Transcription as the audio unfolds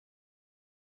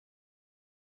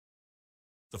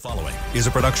The following is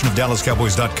a production of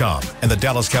DallasCowboys.com and the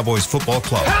Dallas Cowboys Football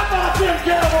Club. How about them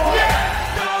Cowboys?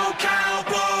 Yeah! Go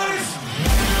Cowboys!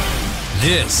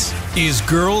 This is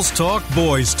Girls Talk,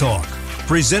 Boys Talk,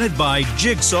 presented by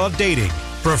Jigsaw Dating,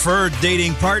 preferred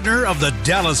dating partner of the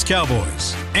Dallas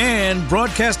Cowboys, and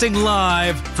broadcasting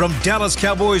live from Dallas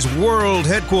Cowboys World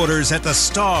Headquarters at the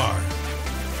Star.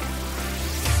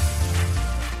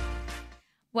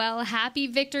 Well, happy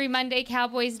Victory Monday,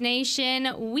 Cowboys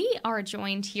Nation. We are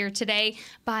joined here today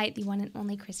by the one and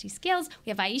only Christy Scales. We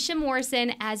have Aisha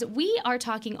Morrison as we are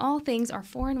talking all things our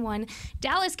 4-1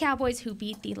 Dallas Cowboys who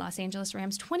beat the Los Angeles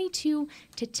Rams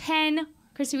 22-10.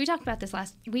 Christy, we talked about this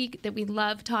last week that we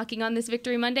love talking on this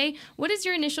Victory Monday. What is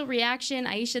your initial reaction?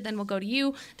 Aisha, then we'll go to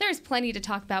you. There's plenty to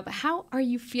talk about, but how are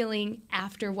you feeling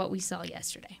after what we saw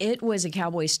yesterday? It was a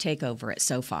Cowboys takeover at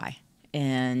SoFi,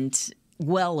 and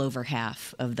well over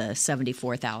half of the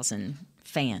 74,000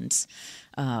 fans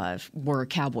were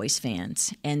Cowboys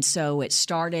fans. And so it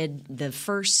started the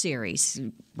first series.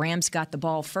 Rams got the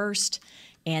ball first,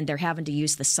 and they're having to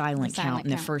use the silent count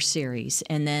in the first series.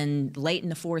 And then late in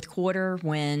the fourth quarter,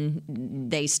 when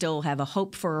they still have a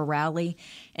hope for a rally,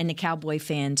 and the Cowboy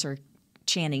fans are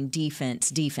chanting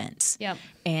defense, defense. Yep.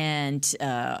 And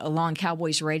along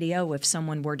Cowboys radio, if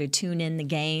someone were to tune in the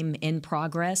game in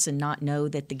progress and not know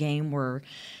that the game were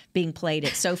being played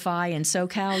at SoFi and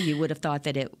SoCal, you would have thought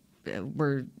that it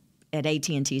were at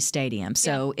AT&T Stadium.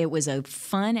 So It was a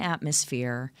fun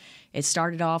atmosphere. It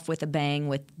started off with a bang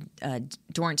with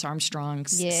Dorrance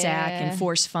Armstrong's sack and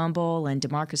forced fumble, and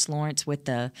DeMarcus Lawrence with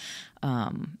the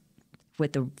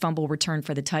fumble return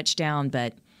for the touchdown,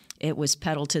 but it was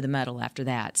pedal to the metal after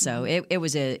that. So it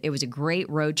was a great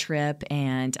road trip,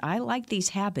 and I like these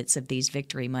habits of these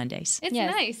Victory Mondays. It's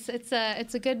nice. It's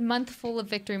a good month full of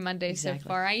Victory Mondays so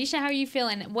far. Aisha, how are you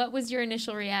feeling? What was your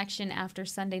initial reaction after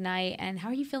Sunday night, and how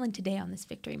are you feeling today on this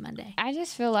Victory Monday? I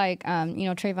just feel like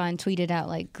Trayvon tweeted out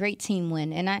like great team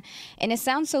win, and it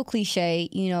sounds so cliche,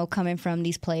 coming from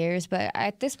these players, but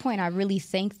at this point I really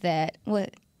think that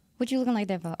what you looking like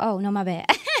that for? Oh no, my bad.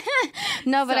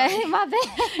 No, but my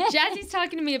bad. Jazzy's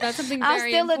talking to me about something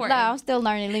very important. I'm still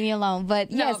learning. Leave me alone.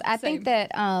 But yes, I think that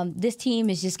this team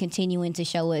is just continuing to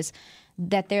show us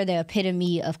that they're the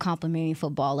epitome of complimentary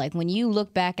football. Like when you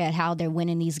look back at how they're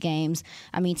winning these games,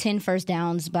 10 first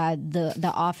downs by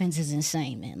the offense is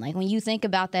insane, man. Like when you think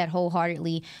about that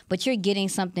wholeheartedly, but you're getting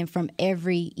something from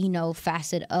every,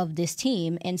 facet of this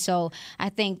team. And so I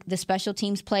think the special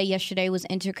teams play yesterday was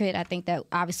intricate. I think that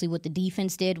obviously what the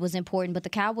defense did was important, but the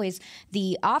Cowboys,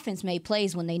 the offense made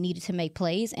plays when they needed to make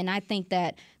plays. And I think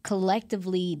that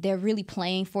collectively they're really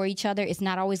playing for each other. It's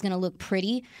not always going to look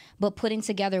pretty, but putting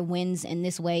together wins in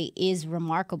this way is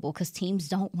remarkable because teams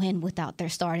don't win without their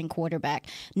starting quarterback,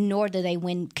 nor do they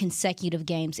win consecutive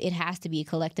games. It has to be a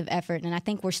collective effort, and I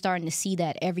think we're starting to see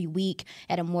that every week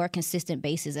at a more consistent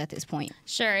basis at this point.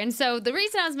 Sure, and so the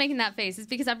reason I was making that face is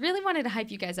because I really wanted to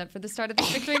hype you guys up for the start of this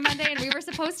Victory Monday, and we were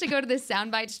supposed to go to this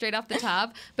soundbite straight off the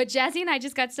top, but Jazzy and I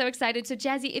just got so excited. So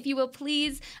Jazzy, if you will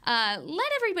please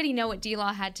let everybody know what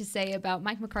D-Law had to say about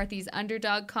Mike McCarthy's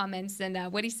underdog comments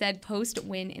and what he said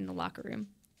post-win in the locker room.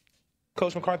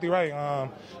 Coach McCarthy, right.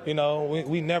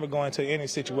 We never go into any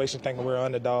situation thinking we're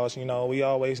underdogs. We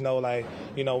always know,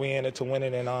 we in it to win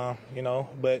it. And,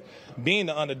 but being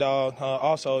the underdog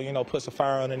also, puts a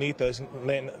fire underneath us,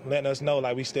 letting us know,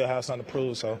 we still have something to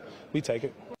prove. So we take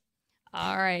it.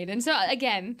 All right. And so,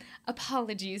 again,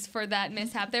 apologies for that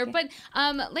mishap there. But,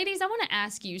 ladies, I want to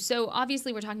ask you, so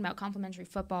obviously we're talking about complimentary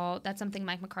football. That's something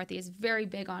Mike McCarthy is very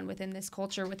big on within this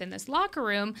culture, within this locker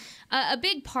room. A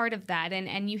big part of that,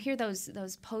 and you hear those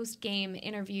post-game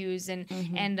interviews and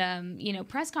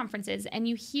press conferences, and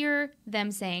you hear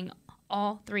them saying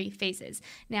all three phases.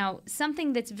 Now,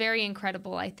 something that's very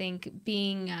incredible, I think,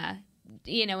 being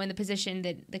in the position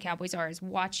that the Cowboys are, is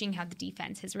watching how the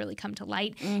defense has really come to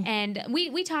light. And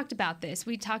we talked about this.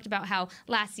 We talked about how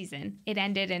last season it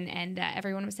ended and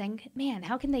everyone was saying, man,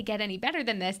 how can they get any better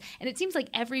than this? And it seems like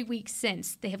every week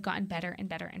since they have gotten better and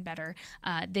better and better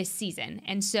this season.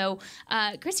 And so,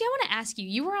 Christy, I want to ask you,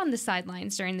 you were on the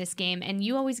sidelines during this game, and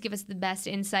you always give us the best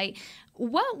insight.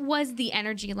 What was the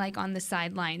energy like on the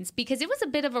sidelines? Because it was a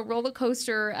bit of a roller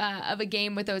coaster of a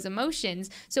game with those emotions.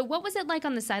 So what was it like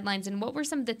on the sidelines, and what were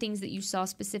some of the things that you saw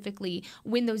specifically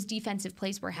when those defensive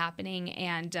plays were happening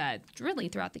and really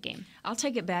throughout the game? I'll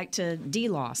take it back to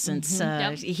D-Law since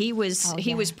he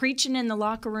was preaching in the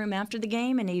locker room after the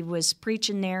game, and he was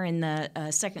preaching there in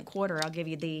the second quarter. I'll give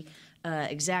you the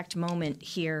exact moment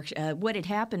here. What had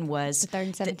happened was the 3rd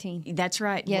and 17. That's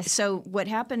right. Yes. So what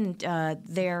happened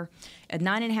there?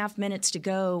 9.5 minutes to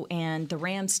go, and the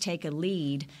Rams take a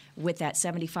lead with that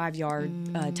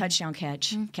 75-yard touchdown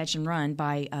catch and run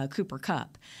by Cooper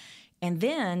Kupp. And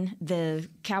then the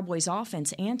Cowboys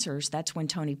offense answers. That's when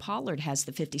Tony Pollard has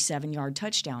the 57-yard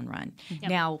touchdown run. Yep.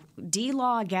 Now,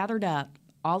 D-Law gathered up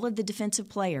all of the defensive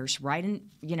players, right in,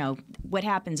 what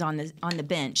happens on the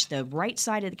bench. The right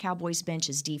side of the Cowboys bench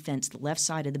is defense. The left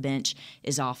side of the bench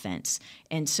is offense.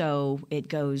 And so it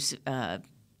goes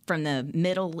from the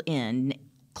middle in,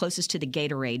 closest to the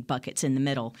Gatorade buckets in the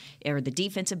middle, are the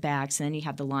defensive backs, and then you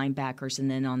have the linebackers,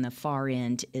 and then on the far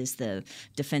end is the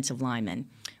defensive linemen.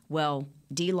 Well,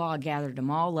 D-Law gathered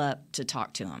them all up to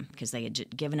talk to them because they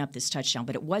had given up this touchdown.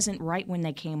 But it wasn't right when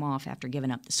they came off after giving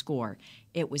up the score.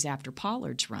 It was after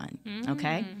Pollard's run,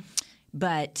 okay?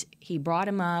 But he brought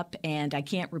him up, and I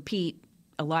can't repeat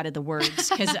a lot of the words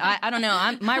because I don't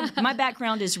know. My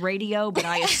background is radio, but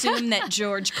I assume that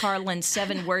George Carlin's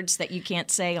 7 words that you can't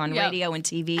say on radio and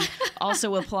TV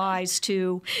also applies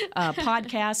to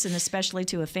podcasts, and especially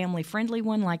to a family-friendly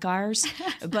one like ours.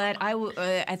 But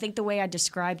I think the way I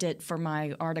described it for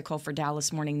my article for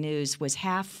Dallas Morning News was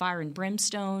half fire and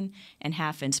brimstone and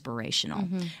half inspirational.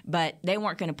 But they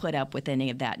weren't going to put up with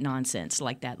any of that nonsense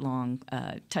like that long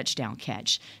touchdown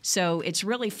catch. So it's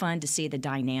really fun to see the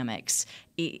dynamics.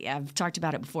 I've talked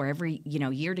about it before. Every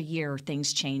year to year,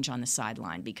 things change on the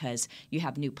sideline because you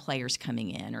have new players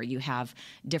coming in, or you have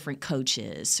different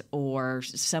coaches, or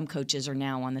some coaches are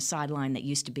now on the sideline that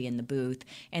used to be in the booth,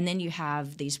 and then you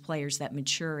have these players that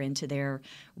mature into their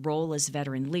role as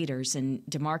veteran leaders. And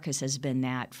DeMarcus has been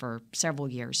that for several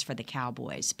years for the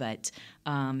Cowboys. But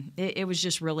it was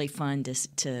just really fun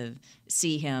to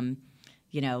see him,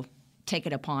 take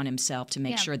it upon himself to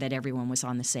make sure that everyone was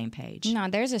on the same page. No,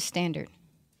 there's a standard.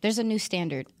 There's a new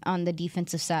standard on the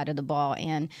defensive side of the ball,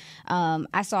 and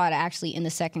I saw it actually in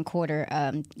the second quarter.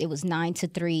 It was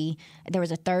 9-3. There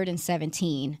was a 3rd and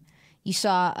 17. You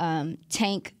saw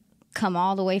Tank come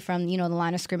all the way from the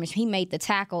line of scrimmage. He made the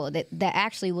tackle that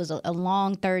actually was a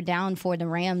long 3rd down for the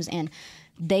Rams, and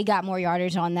they got more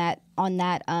yardage on that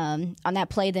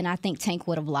play than I think Tank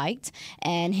would have liked.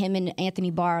 And him and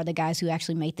Anthony Barr are the guys who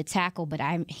actually made the tackle. But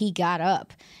he got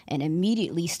up and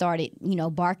immediately started,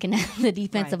 barking at the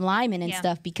defensive linemen and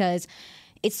stuff, because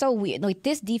it's so weird. Like,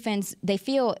 this defense, they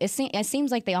feel it seems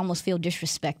like they almost feel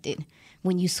disrespected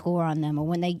when you score on them, or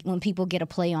when people get a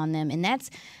play on them. And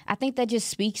I think that just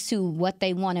speaks to what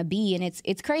they want to be. And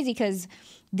it's crazy because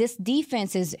this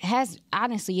defense has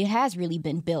really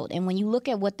been built. And when you look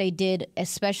at what they did,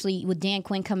 especially with Dan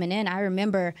Quinn coming in, I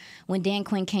remember when Dan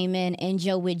Quinn came in, and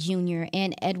Joe Witt Jr.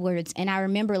 and Edwards, and I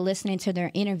remember listening to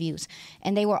their interviews,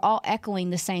 and they were all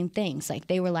echoing the same things. Like,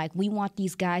 they were like, we want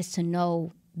these guys to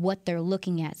know what they're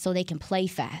looking at so they can play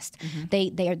fast.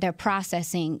 Their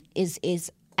processing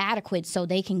is adequate so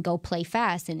they can go play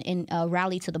fast and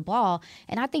rally to the ball.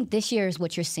 And I think this year is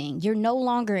what you're seeing. You're no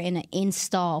longer in an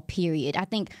install period. I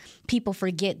think people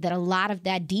forget that a lot of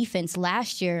that defense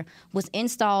last year was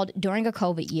installed during a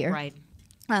COVID year. Right.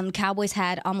 Cowboys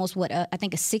had almost I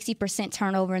think a 60%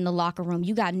 turnover in the locker room.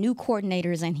 You got new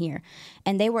coordinators in here,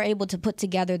 and they were able to put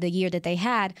together the year that they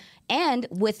had, and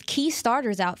with key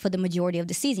starters out for the majority of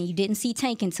the season. You didn't see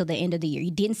Tank until the end of the year.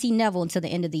 You didn't see Neville until the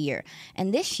end of the year.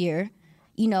 And this year,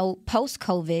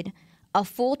 post-COVID, a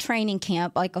full training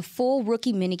camp, like a full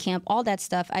rookie mini camp, all that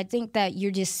stuff. I think that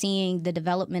you're just seeing the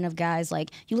development of guys.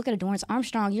 Like, you look at Dorrance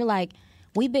Armstrong, you're like,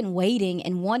 we've been waiting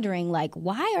and wondering, like,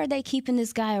 why are they keeping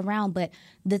this guy around? But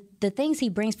the things he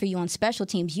brings for you on special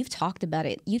teams, you've talked about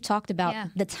it. You've talked about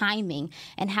the timing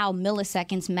and how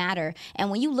milliseconds matter. And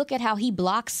when you look at how he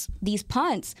blocks these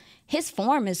punts, his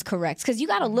form is correct. Because you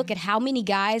got to look at how many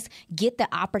guys get the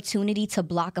opportunity to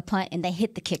block a punt and they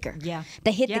hit the kicker. Yeah.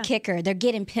 They hit the kicker. They're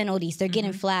getting penalties. They're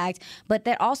getting flagged. But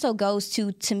that also goes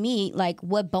to me, like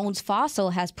what Bones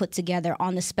Fossil has put together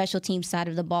on the special team side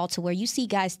of the ball, to where you see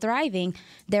guys thriving.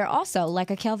 They're also like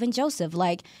a Kelvin Joseph.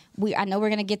 Like, I know we're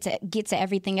going to get to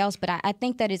everything else, but I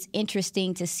think that it's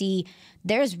interesting to see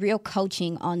there's real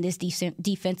coaching on this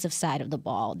defensive side of the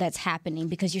ball that's happening,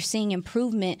 because you're seeing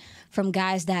improvement from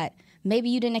guys that maybe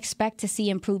you didn't expect to see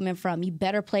improvement from. You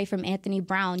better play from Anthony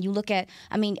Brown. You look at,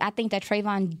 I think that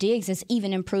Trayvon Diggs has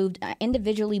even improved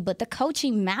individually, but the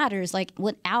coaching matters. Like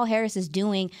what Al Harris is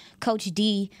doing, Coach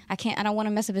D, I don't want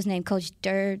to mess up his name, Coach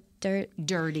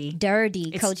Dirty.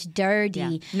 Coach Dirty.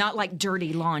 Yeah. Not like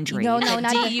dirty laundry. No, not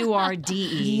Durde.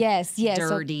 Yes.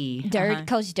 Dirty.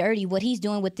 Coach Dirty. What he's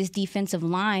doing with this defensive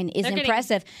line is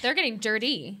impressive. They're getting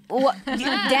dirty. Well,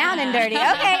 down and dirty.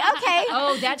 Okay.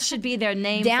 Oh, that should be their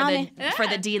name for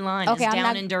the D line. Okay,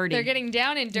 down and dirty. They're getting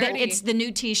down and dirty. It's the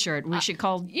new T-shirt. We should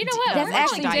call. You know what? That's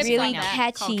actually really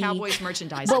catchy. Called Cowboys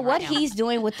merchandise. But what he's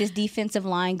doing with this defensive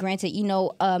line, granted,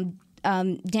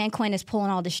 Dan Quinn is pulling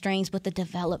all the strings, but the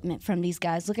development from these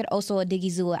guys. Look at Oso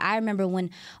Odigizua. I remember when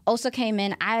Oso came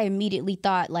in, I immediately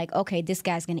thought, like, okay, this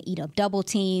guy's going to eat up double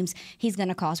teams. He's going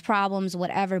to cause problems,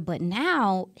 whatever. But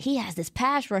now he has this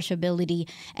pass rush ability,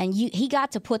 and he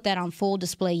got to put that on full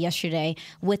display yesterday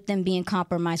with them being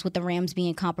compromised, with the Rams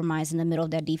being compromised in the middle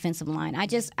of that defensive line.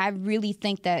 I really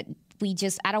think that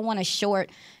I don't want to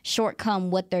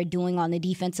shortcome what they're doing on the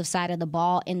defensive side of the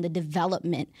ball and the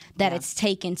development that it's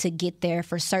taken to get there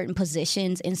for certain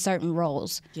positions in certain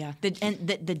roles. Yeah,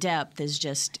 the depth is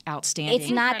just outstanding.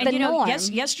 It's not the norm.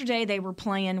 Yesterday they were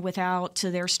playing without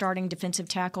their starting defensive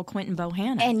tackle Quentin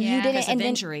Bohanna, and you didn't. And then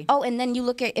injury. And then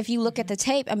if you look at the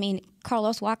tape, I mean,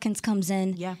 Carlos Watkins comes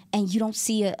in, and you don't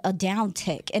see a down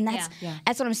tick, and that's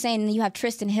what I'm saying. And you have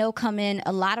Tristan Hill come in.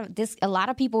 A lot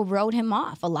of people wrote him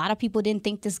off. A lot of people didn't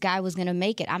think this guy was going to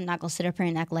make it. I'm not going to sit up here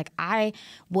and act like I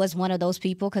was one of those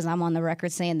people, because I'm on the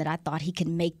record saying that I thought he could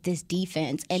make this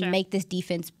defense and make this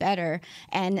defense better.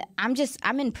 And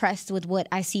I'm impressed with what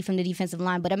I see from the defensive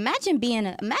line. But imagine being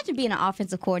an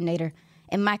offensive coordinator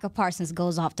and Micah Parsons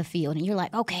goes off the field, and you're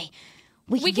like, okay.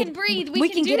 We can breathe. We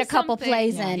can get a couple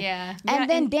plays in. Yeah. And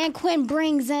then Dan Quinn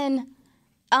brings in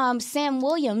Sam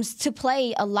Williams to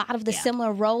play a lot of the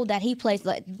similar role that he plays.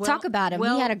 Talk about him.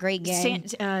 He had a great game.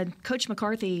 Coach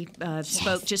McCarthy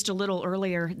spoke just a little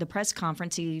earlier at the press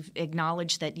conference. He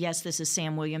acknowledged that, yes, this is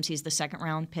Sam Williams. He's the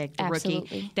second-round pick, the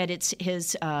rookie, that it's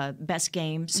his best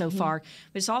game so far.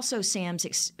 But it's also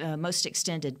Sam's most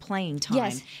extended playing time.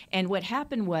 Yes. And what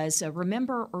happened was,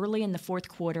 remember early in the fourth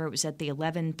quarter, it was at the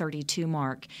 11:32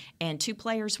 mark, and two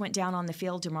players went down on the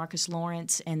field, DeMarcus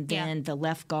Lawrence and then the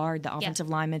left guard, the offensive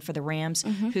lineman for the Rams,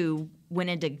 who went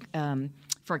into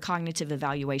for a cognitive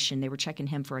evaluation. They were checking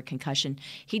him for a concussion.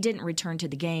 He didn't return to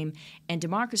the game. And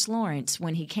DeMarcus Lawrence,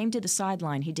 when he came to the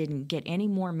sideline, he didn't get any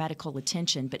more medical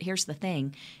attention. But here's the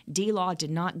thing. D-Law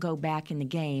did not go back in the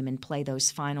game and play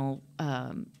those final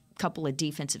couple of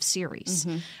defensive series.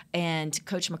 And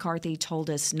Coach McCarthy told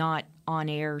us, not on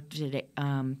air today,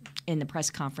 in the press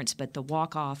conference, but the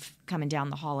walk-off coming down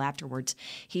the hall afterwards,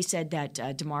 he said that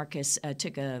DeMarcus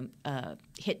took a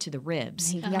hit to the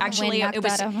ribs. Actually,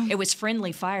 it was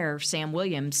friendly fire. Sam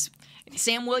Williams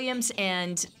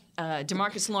and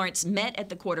DeMarcus Lawrence met at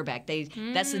the quarterback.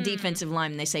 That's the defensive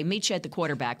lineman. They say, meet you at the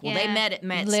quarterback. Well, they met at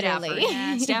Literally.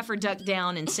 Stafford. Stafford ducked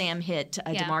down and Sam hit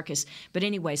DeMarcus. But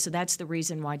anyway, so that's the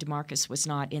reason why DeMarcus was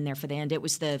not in there for the end. It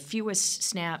was the fewest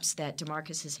snaps that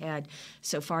DeMarcus has had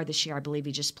so far this year. I believe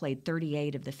he just played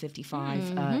 38 of the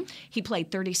 55. He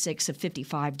played 36 of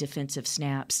 55 defensive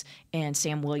snaps, and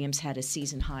Sam Williams had a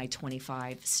season-high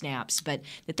 25 snaps. But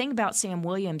the thing about Sam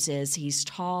Williams is he's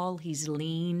tall, he's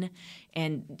lean,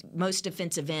 and most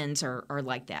defensive ends are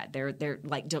like that. They're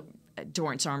like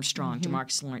Dorrance Armstrong,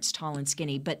 DeMarcus Lawrence, tall and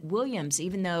skinny. But Williams,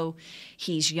 even though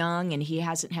he's young and he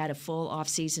hasn't had a full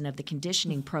offseason of the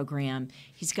conditioning program,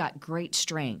 he's got great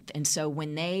strength. And so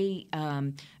when they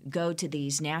go to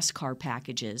these NASCAR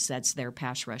packages, that's their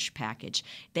pass rush package,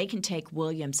 they can take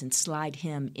Williams and slide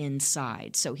him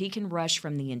inside. So he can rush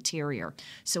from the interior.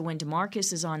 So when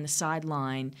DeMarcus is on the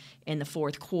sideline in the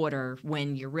fourth quarter,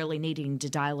 when you're really needing to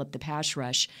dial up the pass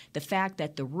rush, the fact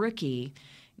that the rookie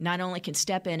not only can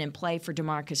step in and play for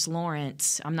DeMarcus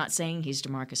Lawrence, I'm not saying he's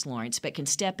DeMarcus Lawrence, but can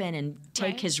step in and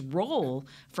take his role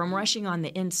from rushing on the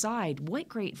inside. What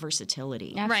great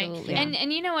versatility. Absolutely. Right.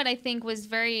 And you know what I think was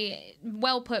very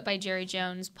well put by Jerry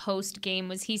Jones post-game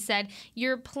was he said,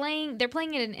 they're playing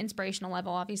at an inspirational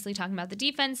level, obviously talking about the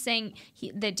defense, saying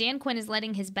that Dan Quinn is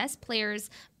letting his best players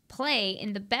play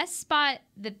in the best spot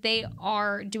that they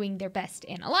are doing their best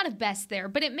in. A lot of best there,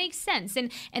 but it makes sense.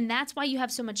 And that's why you have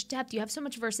so much depth. You have so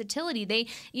much versatility.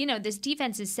 This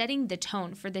defense is setting the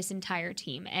tone for this entire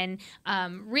team. And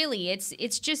really,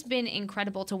 it's just been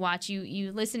incredible to watch.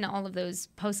 You listen to all of those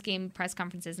post-game press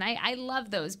conferences, and I love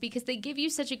those because they give you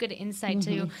such a good insight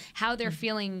to how they're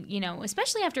feeling,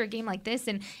 especially after a game like this.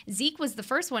 And Zeke was the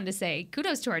first one to say,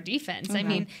 kudos to our defense. I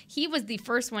mean, he was the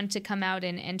first one to come out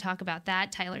and talk about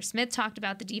that. Tyler Smith talked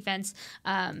about the defense,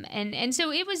 and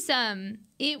so it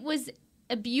was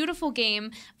a beautiful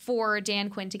game for Dan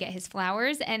Quinn to get his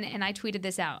flowers. And I tweeted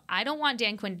this out. I don't want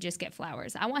Dan Quinn to just get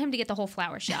flowers. I want him to get the whole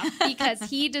flower shop because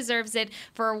he deserves it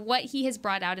for what he has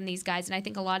brought out in these guys. And I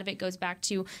think a lot of it goes back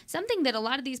to something that a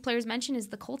lot of these players mention is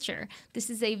the culture. This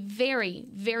is a very,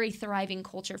 very thriving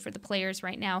culture for the players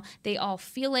right now. They all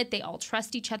feel it. They all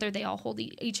trust each other. They all hold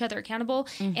each other accountable.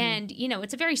 And,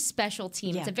 it's a very special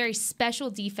team. Yeah. It's a very special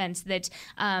defense that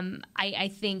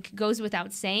I think goes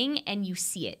without saying, and you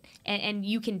see it. And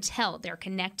you can tell they're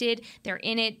connected. They're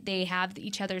in it. They have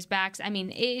each other's backs. I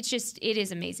mean, it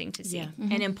is amazing to see. Yeah.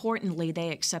 And importantly, they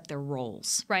accept their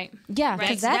roles. Right. Yeah.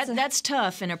 Right. That's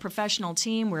tough in a professional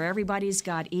team where everybody's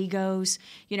got egos.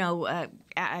 I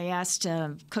asked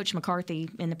Coach McCarthy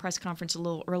in the press conference a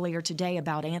little earlier today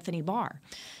about Anthony Barr.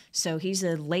 So he's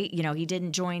he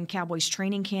didn't join Cowboys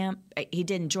training camp. He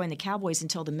didn't join the Cowboys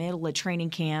until the middle of training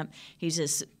camp. He's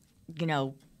this,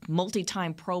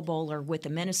 multi-time Pro Bowler with the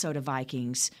Minnesota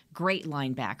Vikings, great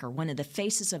linebacker, one of the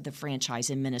faces of the franchise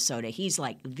in Minnesota. He's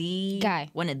like the guy,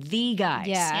 one of the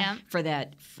guys for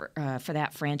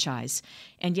that franchise.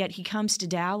 And yet he comes to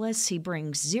Dallas, he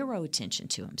brings zero attention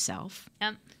to himself.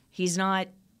 Yep. He's not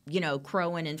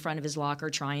crowing in front of his locker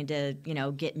trying to,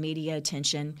 get media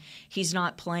attention. He's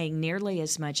not playing nearly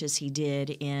as much as he did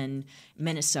in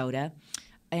Minnesota.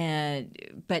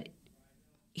 But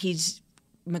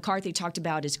McCarthy talked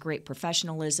about his great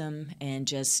professionalism and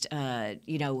just,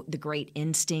 the great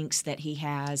instincts that he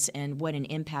has and what an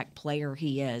impact player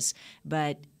he is.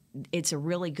 But it's a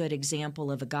really good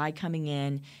example of a guy coming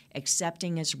in,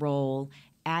 accepting his role,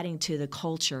 adding to the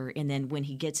culture, and then when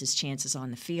he gets his chances on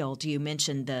the field, you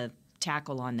mentioned the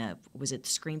tackle on the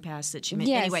screen pass that you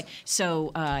mentioned? Yes. Anyway,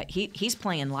 so he's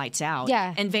playing lights out.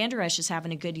 Yeah. And Van Der Esch is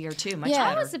having a good year too. Much I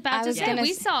better. was about to say,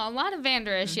 we saw a lot of Van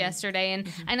Der Esch yesterday,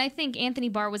 and I think Anthony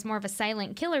Barr was more of a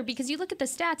silent killer because you look at the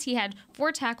stats, he had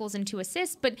 4 tackles and 2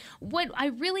 assists, but what I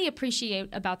really appreciate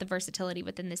about the versatility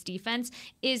within this defense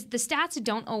is the stats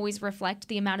don't always reflect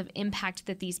the amount of impact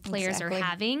that these players are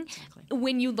having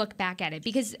when you look back at it,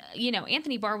 because,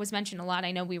 Anthony Barr was mentioned a lot.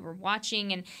 I know we were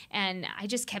watching, and I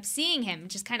just kept seeing him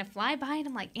just kind of fly by, and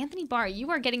I'm like, Anthony Barr, you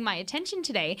are getting my attention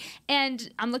today.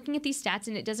 And I'm looking at these stats,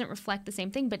 and it doesn't reflect the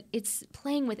same thing, but it's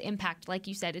playing with impact, like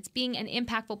you said. It's being an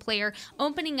impactful player,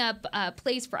 opening up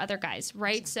plays for other guys,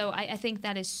 right? So I think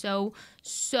that is so,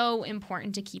 so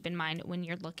important to keep in mind when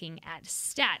you're looking at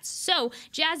stats. So,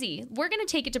 Jazzy, we're going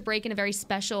to take it to break in a very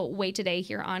special way today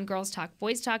here on Girls Talk,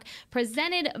 Boys Talk,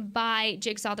 presented by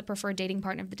Jigsaw, the preferred dating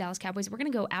partner of the Dallas Cowboys. We're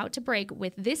going to go out to break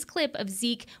with this clip of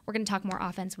Zeke. We're going to talk more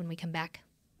offense when we come back.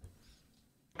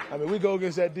 I mean, we go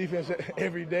against that defense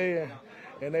every day,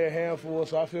 and they're a handful,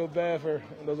 so I feel bad for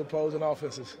those opposing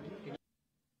offenses.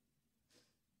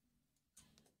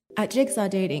 At Jigsaw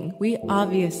Dating, we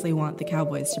obviously want the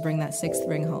Cowboys to bring that 6th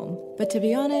ring home. But to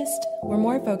be honest, we're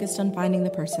more focused on finding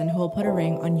the person who will put a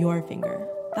ring on your finger.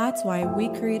 That's why we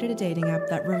created a dating app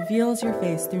that reveals your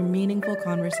face through meaningful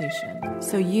conversation,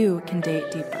 so you can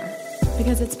date deeper.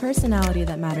 Because it's personality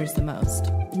that matters the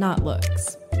most, not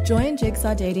looks. Join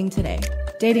Jigsaw Dating today,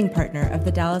 dating partner of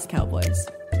the Dallas Cowboys.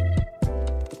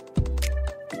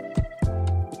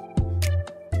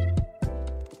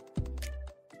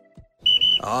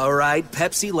 All right,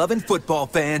 Pepsi-loving football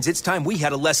fans, it's time we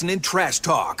had a lesson in trash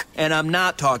talk. And I'm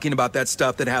not talking about that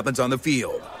stuff that happens on the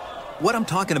field. What I'm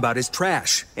talking about is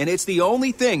trash, and it's the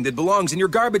only thing that belongs in your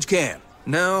garbage can.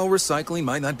 Now, recycling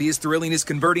might not be as thrilling as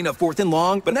converting a 4th and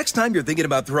long, but next time you're thinking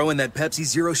about throwing that Pepsi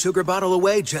Zero Sugar bottle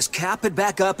away, just cap it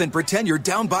back up and pretend you're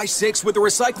down by 6 with the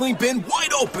recycling bin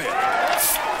wide open.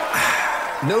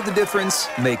 Know the difference?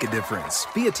 Make a difference.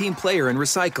 Be a team player and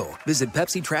recycle. Visit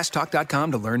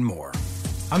PepsiTrashTalk.com to learn more.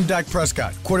 I'm Dak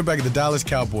Prescott, quarterback of the Dallas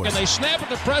Cowboys. And they snap it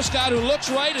to Prescott, who looks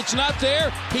right. It's not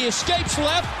there. He escapes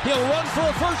left. He'll run for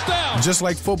a first down. Just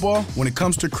like football, when it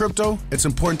comes to crypto, it's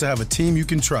important to have a team you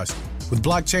can trust. With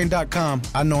blockchain.com,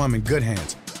 I know I'm in good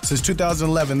hands. Since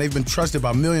 2011, they've been trusted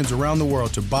by millions around the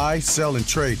world to buy, sell, and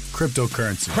trade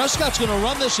cryptocurrency. Prescott's going to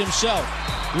run this himself.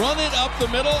 Run it up the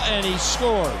middle, and he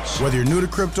scores. Whether you're new to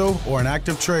crypto or an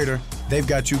active trader, they've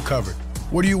got you covered.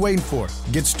 What are you waiting for?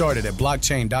 Get started at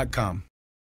blockchain.com.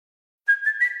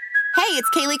 Hey, it's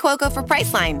Kaylee Cuoco for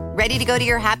Priceline. Ready to go to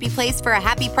your happy place for a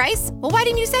happy price? Well, why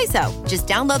didn't you say so? Just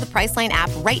download the Priceline app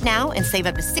right now and save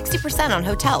up to 60% on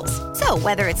hotels. So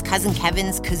whether it's Cousin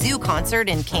Kevin's Kazoo Concert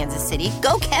in Kansas City,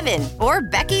 go Kevin, or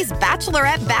Becky's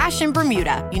Bachelorette Bash in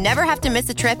Bermuda, you never have to miss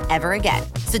a trip ever again.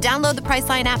 So download the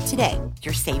Priceline app today.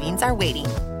 Your savings are waiting.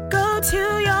 Go to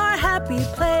your happy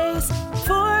place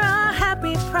for a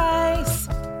happy price.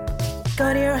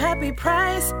 Go to your happy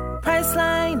price,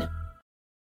 Priceline.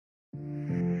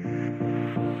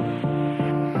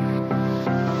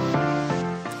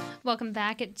 Welcome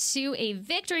back to a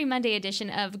Victory Monday edition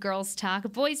of Girls Talk,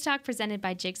 Boys Talk, presented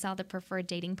by Jigsaw, the preferred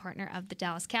dating partner of the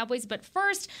Dallas Cowboys. But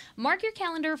first, mark your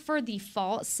calendar for the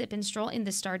Fall Sip and Stroll in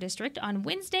the Star District on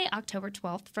Wednesday, October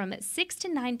 12th from 6 to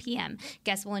 9 p.m.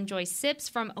 Guests will enjoy sips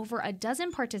from over a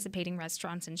dozen participating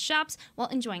restaurants and shops while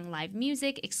enjoying live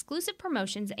music, exclusive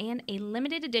promotions, and a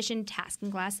limited edition tasking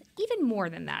glass. Even more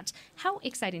than that. How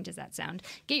exciting does that sound?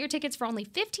 Get your tickets for only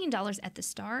 $15 at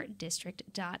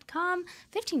thestardistrict.com.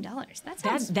 $15.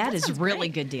 That is a really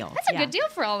great. good deal. That's a good deal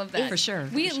for all of that. For sure.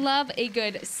 We love a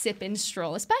good sip and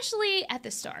stroll, especially at the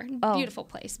Star. Beautiful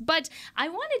place. But I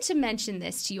wanted to mention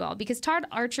this to you all because Todd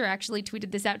Archer actually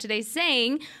tweeted this out today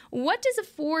saying, what does a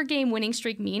 4-game winning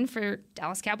streak mean for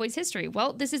Dallas Cowboys history?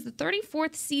 Well, this is the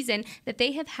 34th season that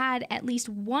they have had at least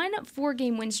one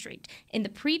 4-game win streak. In the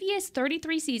previous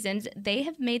 33 seasons, they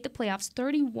have made the playoffs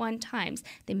 31 times.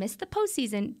 They missed the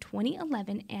postseason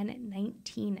 2011 and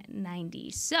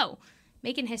 1990. So,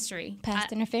 making history.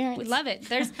 Past interference. We love it.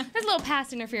 There's a little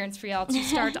past interference for y'all to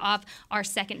start off our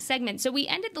second segment. So we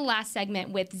ended the last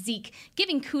segment with Zeke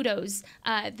giving kudos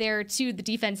there to the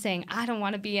defense, saying, I don't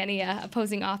want to be any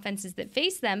opposing offenses that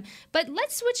face them. But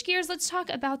let's switch gears. Let's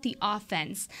talk about the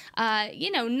offense.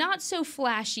 Not so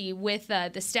flashy with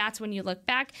the stats when you look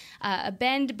back. A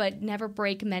bend but never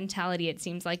break mentality, it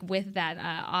seems like, with that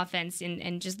offense.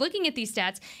 And just looking at these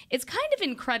stats, it's kind of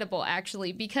incredible,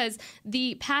 actually, because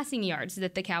the passing yards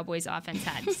that the Cowboys offense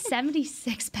had,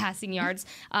 76 passing yards.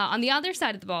 On the other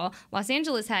side of the ball, Los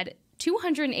Angeles had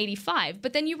 285.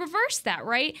 But then you reverse that,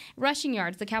 right? Rushing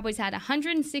yards. The Cowboys had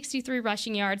 163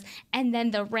 rushing yards, and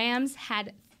then the Rams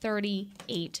had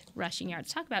 38 rushing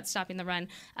yards. Talk about stopping the run,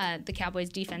 the Cowboys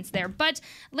defense there. But,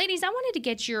 ladies, I wanted to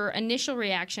get your initial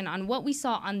reaction on what we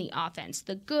saw on the offense.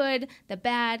 The good, the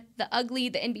bad, the ugly,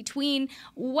 the in-between.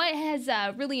 What has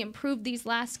really improved these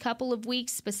last couple of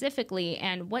weeks specifically,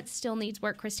 and what still needs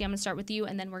work? Christy, I'm going to start with you,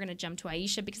 and then we're going to jump to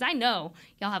Aisha, because I know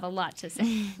y'all have a lot to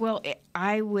say. Well,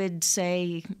 I would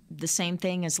say the same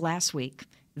thing as last week,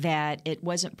 that it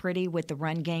wasn't pretty with the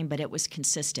run game, but it was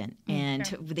consistent. And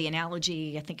the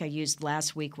analogy I think I used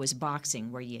last week was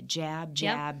boxing, where you jab,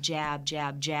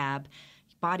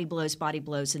 body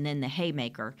blows, and then the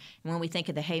haymaker. And when we think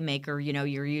of the haymaker,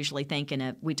 you're usually thinking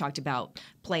of, we talked about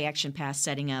play action pass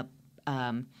setting up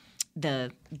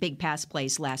the big pass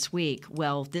plays last week.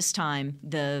 Well, this time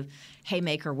the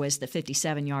haymaker was the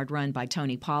 57-yard run by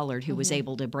Tony Pollard, who was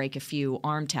able to break a few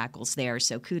arm tackles there.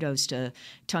 So kudos to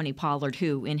Tony Pollard,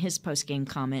 who in his post-game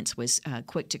comments was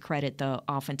quick to credit the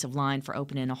offensive line for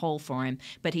opening a hole for him.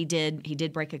 But he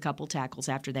did break a couple tackles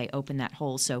after they opened that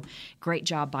hole. So great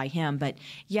job by him. But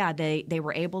yeah, they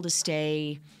were able to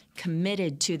stay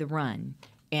committed to the run.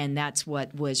 And that's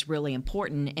what was really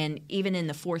important. And even in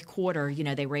the fourth quarter,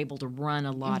 they were able to run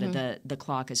a lot of the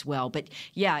clock as well. But,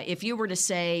 yeah, if you were to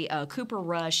say Cooper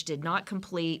Rush did not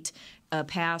complete a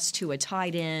pass to a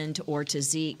tight end or to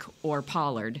Zeke or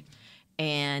Pollard,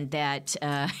 and that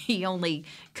he only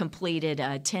completed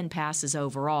 10 passes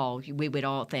overall, we would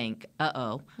all think,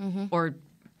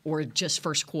 or just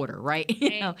first quarter, right?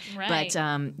 Right.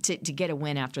 But to get a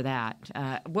win after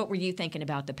that, what were you thinking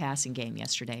about the passing game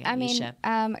yesterday, Aisha?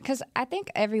 Because I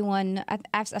think everyone,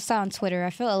 I saw on Twitter,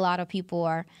 I feel a lot of people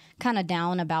are kind of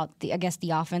down about the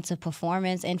offensive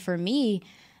performance. And for me,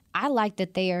 I like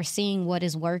that they are seeing what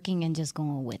is working and just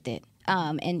going with it.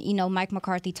 And Mike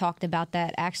McCarthy talked about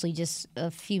that actually just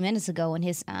a few minutes ago in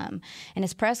his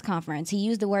press conference. He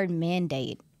used the word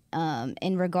mandate.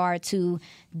 In regard to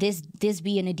this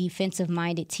being a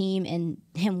defensive-minded team and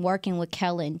him working with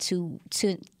Kellen to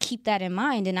keep that in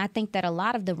mind. And I think that a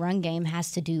lot of the run game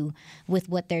has to do with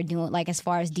what they're doing, like as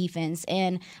far as defense.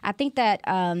 And I think that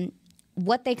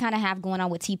what they kind of have going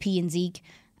on with TP and Zeke,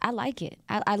 I like it.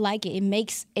 I like it. It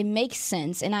makes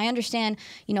sense. And I understand,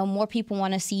 more people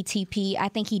want to see TP. I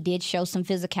think he did show some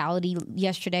physicality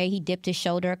yesterday. He dipped his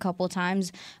shoulder a couple of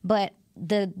times. But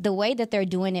the way that they're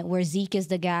doing it, where Zeke is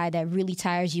the guy that really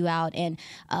tires you out, and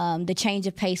the change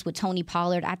of pace with Tony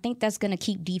Pollard, I think that's going to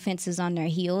keep defenses on their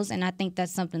heels, and I think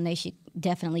that's something they should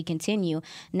definitely continue.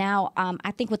 Now,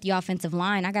 I think with the offensive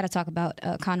line, I got to talk about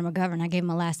Connor McGovern. I gave him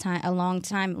a long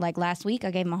time, like last week,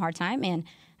 I gave him a hard time, and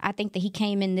I think that he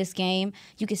came in this game.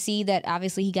 You could see that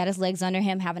obviously he got his legs under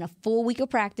him, having a full week of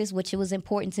practice, which it was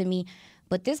important to me.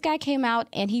 But this guy came out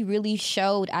and he really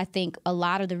showed, I think, a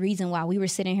lot of the reason why we were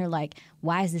sitting here like,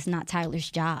 why is this not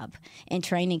Tyler's job in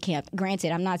training camp?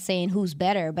 Granted, I'm not saying who's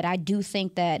better, but I do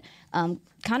think that Connor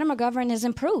McGovern has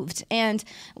improved. And,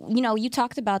 you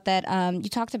talked about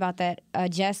that.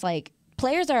 Jess, like,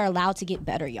 players are allowed to get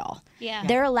better, y'all. Yeah.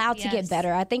 They're allowed to get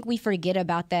better. I think we forget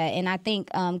about that. And I think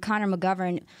Connor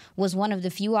McGovern was one of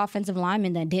the few offensive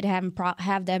linemen that did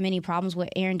have that many problems with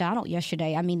Aaron Donald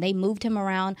yesterday. I mean, they moved him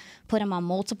around, put him on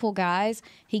multiple guys.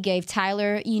 He gave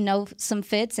Tyler, some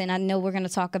fits. And I know we're going to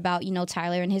talk about,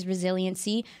 Tyler and his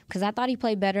resiliency, because I thought he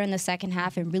played better in the second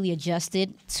half and really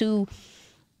adjusted to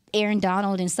Aaron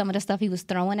Donald and some of the stuff he was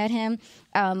throwing at him.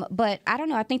 But I don't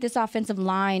know. I think this offensive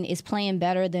line is playing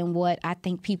better than what I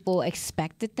think people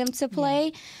expected them to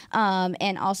play.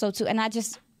 And also,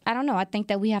 I don't know. I think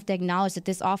that we have to acknowledge that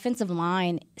this offensive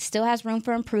line still has room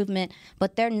for improvement,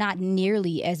 but they're not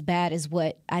nearly as bad as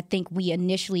what I think we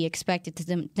initially expected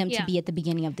them to be at the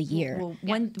beginning of the year. Well,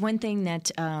 one thing that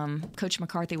Coach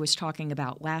McCarthy was talking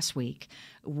about last week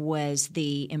was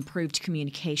the improved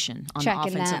communication on the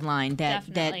offensive line. That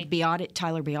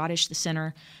Tyler Biotish, the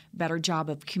center, better job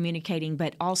of communicating.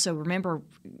 But also, remember,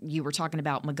 you were talking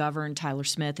about McGovern, Tyler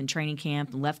Smith in training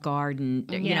camp, left guard,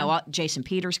 and Jason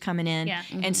Peters coming in. Yeah.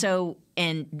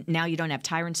 And now you don't have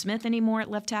Tyron Smith anymore at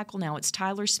left tackle. Now it's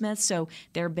Tyler Smith. So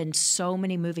there have been so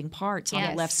many moving parts on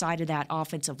the left side of that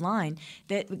offensive line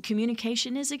that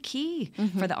communication is a key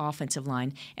for the offensive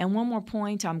line. And one more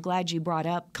point, I'm glad you brought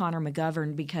up Connor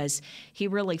McGovern, because he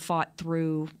really fought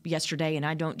through yesterday, and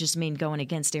I don't just mean going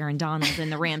against Aaron Donald and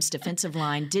the Rams defensive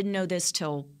line. Didn't know this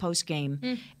till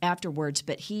post-game afterwards,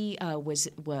 but he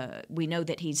we know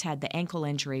that he's had the ankle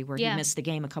injury where he missed the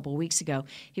game a couple of weeks ago.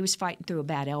 He was fighting through a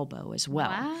bad elbow as well.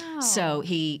 Wow. So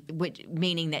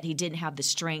meaning that he didn't have the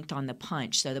strength on the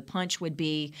punch. So the punch would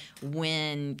be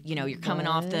when, you're coming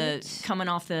off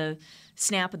the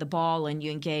snap of the ball and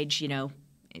you engage,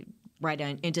 right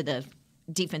into the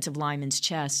defensive lineman's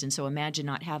chest. And so imagine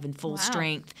not having full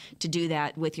strength to do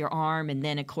that with your arm, and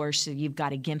then of course you've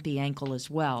got a gimpy ankle as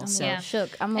well.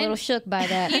 I'm a little shook by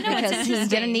that because he's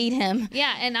gonna need him.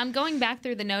 Yeah, and I'm going back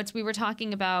through the notes. We were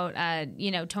talking about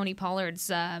Tony Pollard's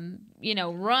run,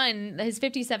 his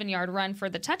 57-yard run for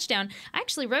the touchdown. I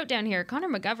actually wrote down here, Connor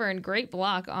McGovern, great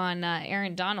block on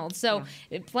Aaron Donald. So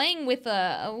playing with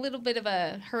a little bit of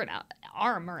a hurt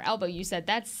arm or elbow, you said,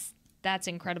 that's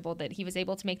incredible that he was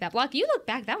able to make that block. You look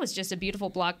back, that was just a beautiful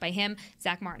block by him.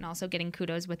 Zach Martin also getting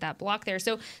kudos with that block there.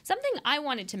 So something I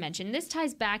wanted to mention, this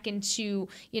ties back into,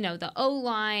 the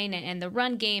O-line and the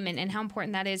run game and how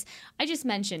important that is. I just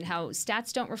mentioned how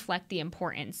stats don't reflect the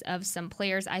importance of some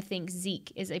players. I think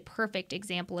Zeke is a perfect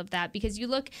example of that, because you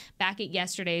look back at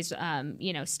yesterday's,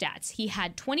 stats. He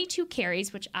had 22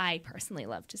 carries, which I personally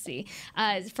love to see,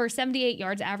 for 78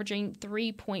 yards, averaging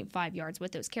 3.5 yards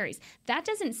with those carries. That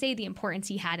doesn't say the importance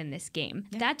he had in this game.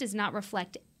 Yeah. That does not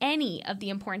reflect any of the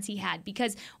importance he had,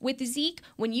 because with Zeke,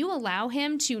 when you allow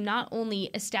him to not only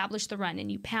establish the run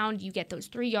and you pound, you get those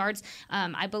 3 yards.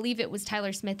 I believe it was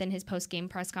Tyler Smith in his post-game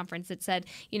press conference that said,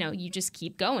 you just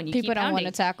keep going. People don't want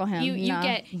to tackle him.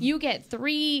 You get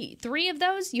three of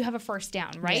those, you have a first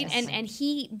down, right? Yes. And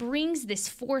he brings this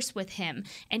force with him,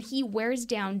 and he wears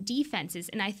down defenses.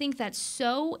 And I think that's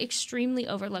so extremely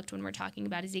overlooked when we're talking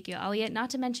about Ezekiel Elliott, not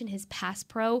to mention his pass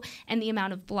pro and the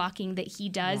amount of blocking that he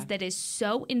does that is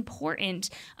so important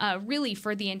really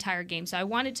for the entire game. So I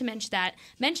wanted to mention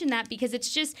that because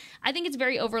it's just, I think it's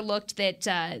very overlooked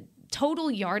that total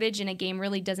yardage in a game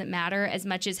really doesn't matter as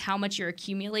much as how much you're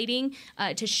accumulating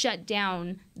to shut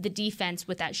down the defense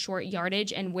with that short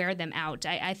yardage and wear them out.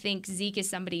 I think Zeke is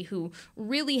somebody who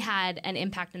really had an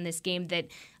impact in this game that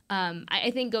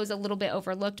I think goes a little bit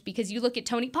overlooked, because you look at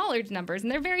Tony Pollard's numbers and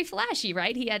they're very flashy,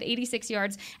 right? He had 86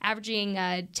 yards, averaging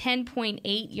 10.8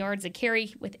 yards a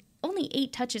carry with only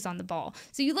 8 touches on the ball.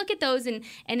 So you look at those, and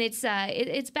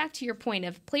it's back to your point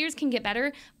of players can get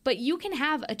better, but you can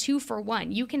have a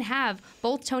 2-for-1. You can have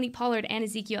both Tony Pollard and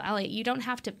Ezekiel Elliott. You don't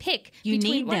have to pick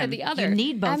between one or the other. You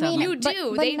need both of them. You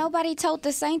do. But nobody told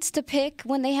the Saints to pick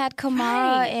when they had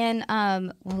Kamara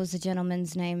and what was the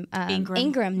gentleman's name?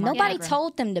 Ingram. Nobody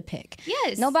told them to pick.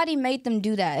 Yes. Nobody made them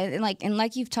do that. And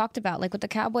like you've talked about, like with the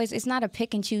Cowboys, it's not a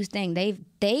pick and choose thing.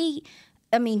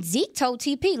 Zeke told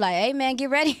TP, like, hey, man, get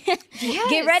ready.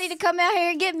 Get ready to come out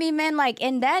here and get me, man.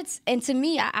 And to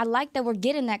me, I like that we're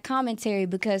getting that commentary,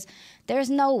 because there's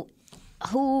no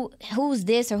who's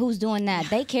this or who's doing that.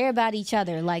 They care about each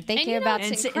other.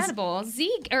 It's incredible.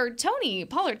 Zeke or Tony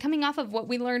Pollard coming off of what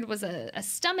we learned was a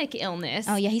stomach illness.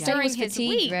 Oh yeah, he said he was his fatigued,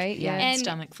 week, right? Yeah, and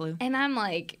stomach flu. And I'm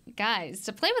like, guys,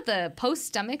 to play with the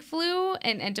post-stomach flu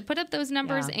and to put up those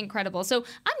numbers, incredible. So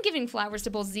I'm giving flowers to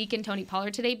both Zeke and Tony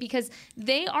Pollard today, because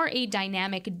they are a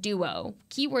dynamic duo.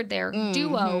 Keyword there,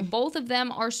 duo. Both of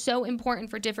them are so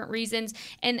important for different reasons.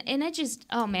 And it just,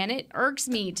 it irks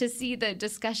me to see the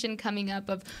discussion coming up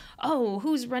of,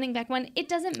 who's running back one. It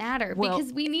doesn't matter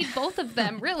because we need both of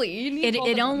them, really. You need both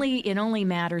of them. It only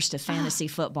matters to fantasy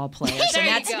football players.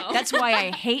 And that's why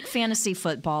I hate fantasy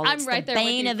football. It's the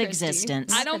bane of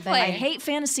existence. I don't play. I hate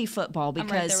fantasy football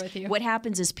because what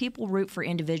happens is people root for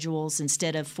individuals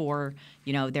instead of for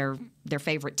their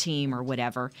favorite team or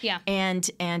whatever. Yeah. And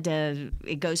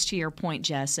it goes to your point,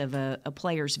 Jess, of a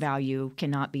player's value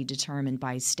cannot be determined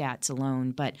by stats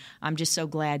alone. But I'm just so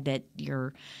glad that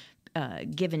you're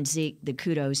giving Zeke the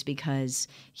kudos because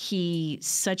he's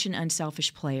such an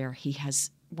unselfish player. He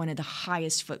has one of the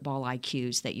highest football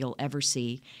IQs that you'll ever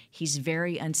see. He's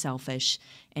very unselfish,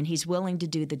 and he's willing to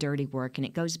do the dirty work. And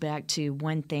it goes back to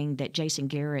one thing that Jason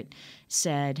Garrett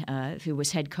said, who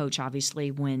was head coach,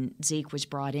 obviously, when Zeke was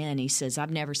brought in. He says, I've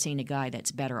never seen a guy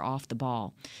that's better off the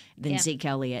ball than Zeke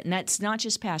Elliott. And that's not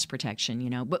just pass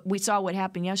protection, But we saw what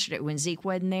happened yesterday when Zeke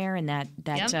wasn't there and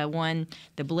that one,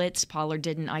 the blitz, Pollard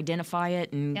didn't identify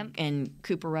it, and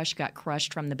Cooper Rush got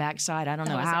crushed from the backside. I don't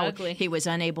know how he was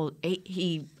unable.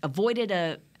 He avoided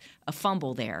a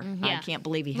fumble there. I can't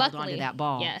believe he held on to that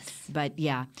ball. Yes.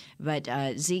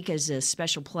 But Zeke is a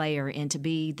special player, and to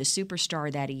be the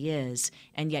superstar that he is,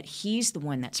 and yet he's the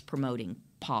one that's promoting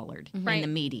Pollard in the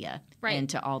media and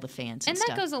to all the fans and that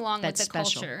stuff. goes along that's with the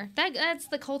special. culture. That's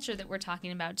the culture that we're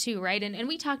talking about too, right? And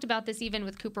we talked about this even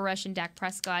with Cooper Rush and Dak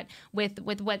Prescott with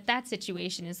what that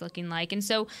situation is looking like. And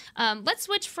so let's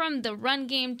switch from the run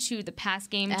game to the pass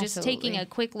game. Absolutely. Just taking a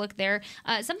quick look there.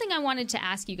 Something I wanted to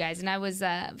ask you guys, and I was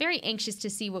very anxious to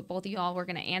see what both of y'all were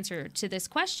going to answer to this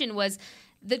question, was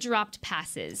the dropped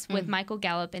passes with Michael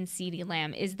Gallup and CeeDee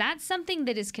Lamb. Is that something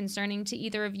that is concerning to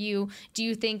either of you? Do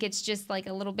you think it's just like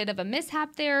a little bit of a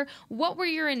mishap there? What were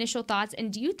your initial thoughts?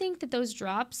 And do you think that those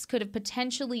drops could have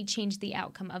potentially changed the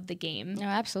outcome of the game? No,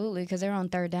 absolutely, because they're on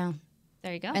third down.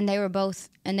 There you go. And they were both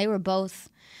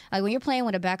like when you're playing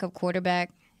with a backup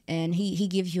quarterback and he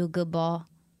gives you a good ball,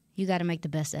 you got to make the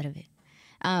best out of it.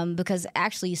 Because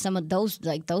actually some of those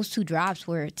two drops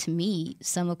were, to me,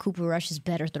 some of Cooper Rush's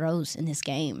better throws in this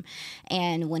game.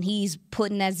 And when he's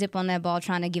putting that zip on that ball,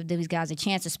 trying to give these guys a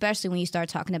chance, especially when you start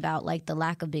talking about like the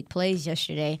lack of big plays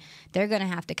yesterday, they're going to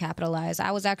have to capitalize. I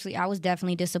was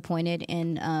definitely disappointed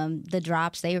in the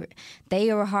drops. They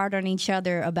were hard on each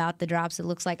other about the drops. It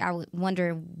looks like I would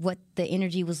wonder what the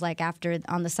energy was like after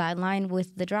on the sideline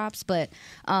with the drops. But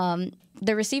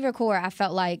the receiver core, I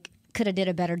felt like, could have did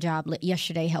a better job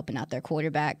yesterday helping out their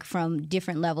quarterback from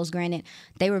different levels. Granted,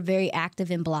 they were very active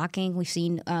in blocking. We've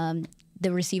seen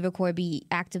the receiver core be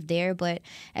active there. But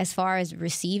as far as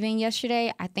receiving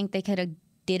yesterday, I think they could have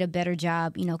did a better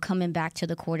job, coming back to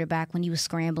the quarterback when he was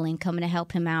scrambling, coming to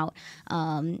help him out.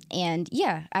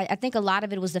 I think a lot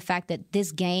of it was the fact that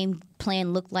this game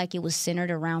plan looked like it was centered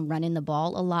around running the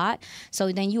ball a lot.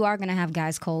 So then you are going to have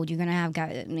guys cold. You're going to have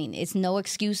guys, it's no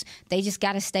excuse. They just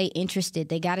got to stay interested.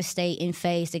 They got to stay in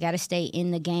phase. They got to stay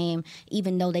in the game,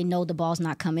 even though they know the ball's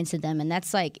not coming to them. And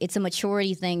that's it's a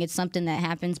maturity thing. It's something that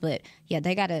happens. But yeah,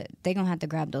 they're going to have to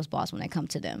grab those balls when they come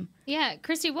to them. Yeah.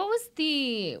 Christy, what was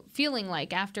the feeling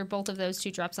like after both of those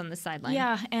two drops on the sideline?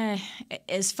 Yeah.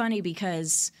 It's funny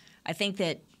because I think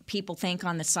that people think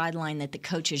on the sideline that the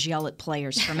coaches yell at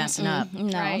players for messing up.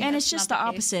 No. Right. And it's just the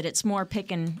opposite. It's more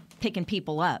picking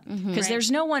people up. Because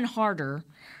there's no one harder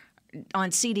on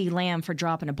CeeDee Lamb for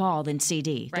dropping a ball than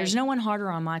CD. Right. There's no one harder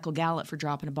on Michael Gallup for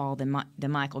dropping a ball than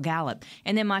Michael Gallup.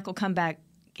 And then Michael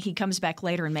comes back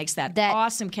later and makes that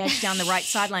awesome catch down the right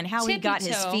sideline. How he got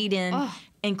his feet in. Oh.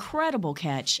 Incredible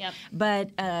catch. Yep. But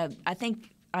I think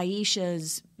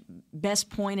Aisha's best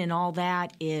point in all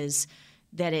that is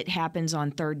that it happens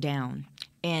on third down.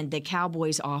 And the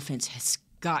Cowboys' offense has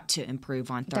got to improve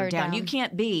on third down. You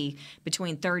can't be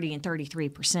between 30 and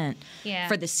 33%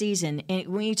 for the season. And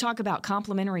when you talk about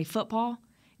complementary football,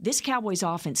 this Cowboys'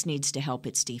 offense needs to help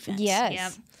its defense. Yes.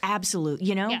 Yep.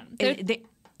 Absolutely.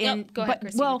 Go ahead,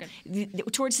 Christy.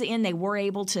 Towards the end, they were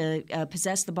able to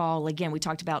possess the ball. Again, we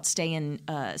talked about staying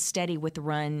steady with the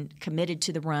run, committed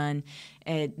to the run.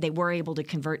 They were able to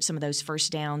convert some of those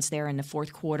first downs there in the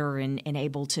fourth quarter and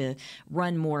able to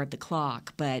run more of the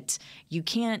clock. But you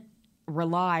can't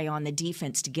rely on the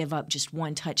defense to give up just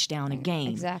one touchdown a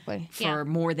game for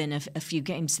more than a few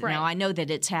games. Right. Now, I know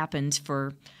that it's happened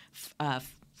for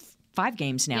 5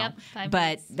 games now,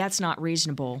 but that's not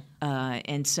reasonable.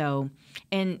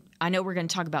 And I know we're going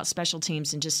to talk about special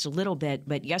teams in just a little bit,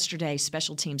 but yesterday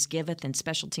special teams giveth and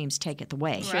special teams taketh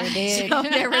away. Sure did. So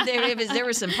there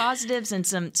were some positives and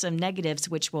some negatives,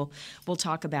 which we'll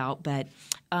talk about. But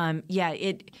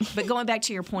but going back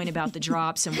to your point about the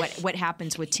drops and what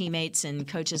happens with teammates and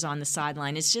coaches on the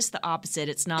sideline, it's just the opposite.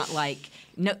 It's not like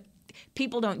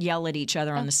people don't yell at each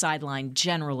other on the sideline.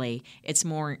 Generally, it's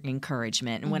more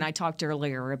encouragement. And when I talked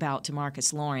earlier about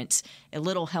DeMarcus Lawrence, a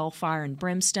little hellfire and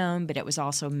brimstone, but it was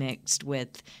also mixed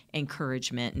with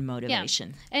encouragement and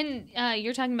motivation. Yeah. And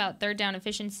you're talking about third down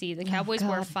efficiency. The Cowboys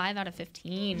were 5 out of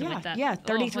 15. Yeah, with that,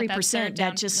 33%.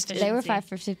 That just they were 5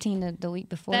 for 15 the week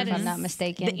before, if I'm not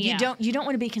mistaken. You don't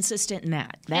want to be consistent in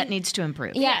that. That needs to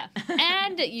improve. Yeah.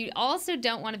 And you also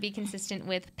don't want to be consistent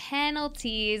with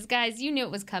penalties. Guys, you knew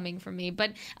it was coming from me.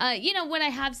 But, what I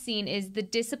have seen is the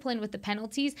discipline with the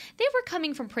penalties. They were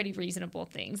coming from pretty reasonable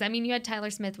things. I mean, you had Tyler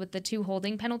Smith with the 2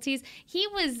 holding penalties.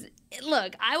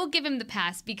 Look, I will give him the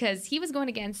pass because he was going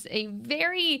against a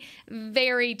very,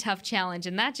 very tough challenge.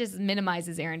 And that just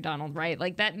minimizes Aaron Donald, right?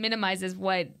 Like, that minimizes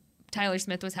what Tyler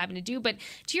Smith was having to do. But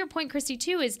to your point, Christy,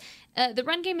 too, is the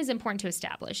run game is important to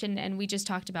establish, and we just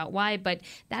talked about why, but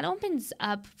that opens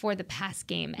up for the pass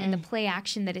game and the play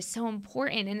action that is so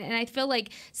important. And I feel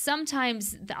like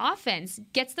sometimes the offense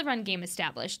gets the run game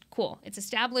established. Cool. It's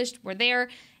established. We're there.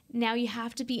 Now you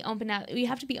have to be open up. You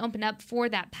have to be open up for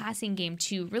that passing game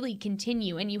to really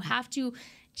continue, and you have to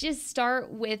just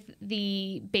start with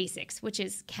the basics, which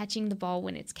is catching the ball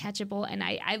when it's catchable. And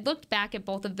I looked back at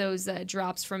both of those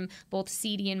drops from both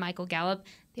CeeDee and Michael Gallup.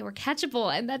 They were catchable,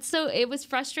 and it was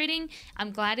frustrating.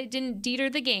 I'm glad it didn't deter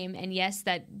the game. And yes,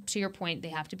 that to your point, they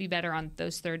have to be better on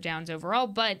those third downs overall.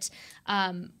 But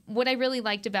what I really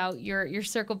liked about your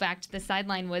circle back to the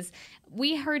sideline was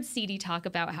we heard CeeDee talk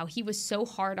about how he was so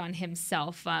hard on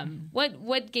himself.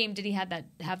 What game did he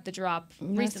have the drop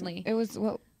recently? It was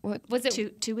what was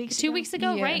it 2 weeks 2 weeks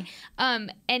ago, yeah. right?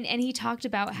 And he talked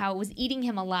about how it was eating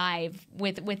him alive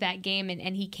with that game,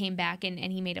 and he came back and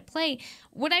he made a play.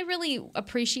 What I really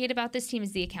appreciate about this team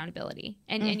is the accountability,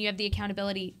 and you have the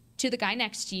accountability to the guy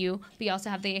next to you, but you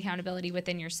also have the accountability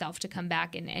within yourself to come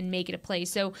back and make it a play.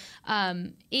 So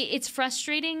it's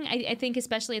frustrating, I think,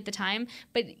 especially at the time,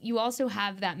 but you also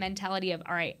have that mentality of,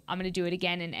 all right, I'm going to do it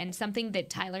again, and something that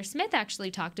Tyler Smith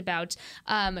actually talked about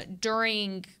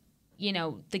during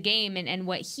the game and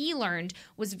what he learned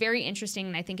was very interesting,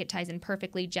 and I think it ties in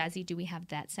perfectly. Jazzy, do we have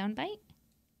that soundbite?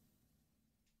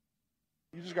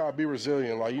 You just gotta be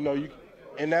resilient. Like, you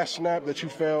in that snap that you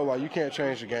fail, like, you can't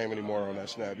change the game anymore on that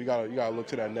snap. You gotta look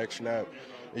to that next snap,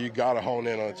 and you gotta hone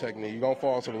in on the technique. You're gonna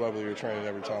fall to the level of your training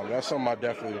every time. That's something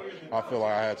I feel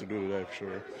like I had to do today for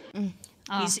sure.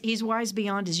 He's wise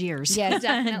beyond his years. Yeah,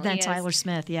 definitely. Than Tyler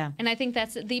Smith, yeah. And I think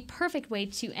that's the perfect way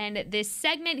to end this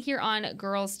segment here on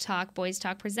Girls Talk, Boys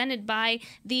Talk, presented by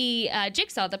the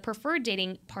Jigsaw, the preferred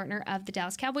dating partner of the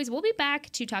Dallas Cowboys. We'll be back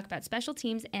to talk about special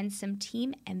teams and some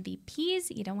team MVPs.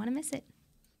 You don't want to miss it.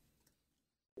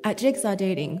 At Jigsaw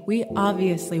Dating, we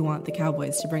obviously want the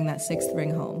Cowboys to bring that 6th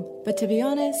ring home. But to be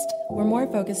honest, we're more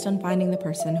focused on finding the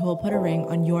person who will put a ring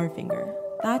on your finger.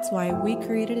 That's why we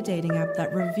created a dating app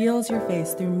that reveals your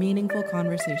face through meaningful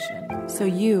conversation, so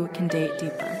you can date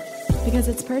deeper. Because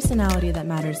it's personality that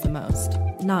matters the most,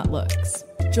 not looks.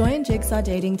 Join Jigsaw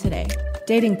Dating today,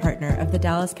 dating partner of the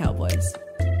Dallas Cowboys.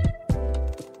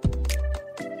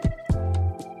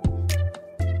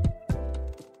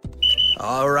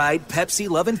 All right,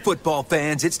 Pepsi-loving football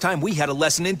fans, it's time we had a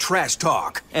lesson in trash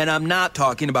talk. And I'm not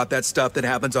talking about that stuff that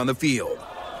happens on the field.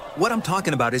 What I'm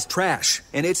talking about is trash,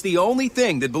 and it's the only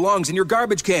thing that belongs in your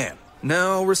garbage can.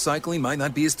 Now, recycling might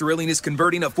not be as thrilling as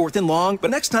converting a 4th and long,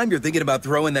 but next time you're thinking about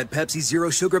throwing that Pepsi Zero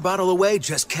Sugar bottle away,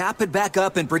 just cap it back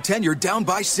up and pretend you're down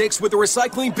by 6 with the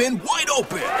recycling bin wide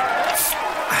open.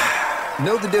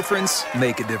 Know the difference?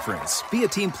 Make a difference. Be a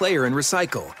team player and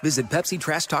recycle. Visit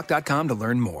PepsiTrashTalk.com to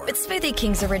learn more. With Smoothie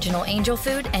King's original Angel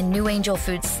Food and new Angel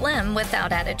Food Slim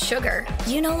without added sugar,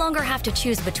 you no longer have to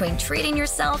choose between treating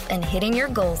yourself and hitting your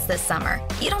goals this summer.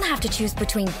 You don't have to choose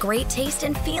between great taste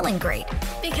and feeling great.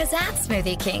 Because at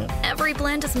Smoothie King, every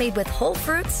blend is made with whole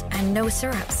fruits and no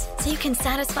syrups, so you can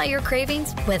satisfy your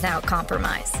cravings without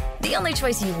compromise. The only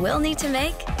choice you will need to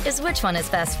make is which one is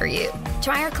best for you.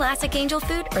 Try our classic Angel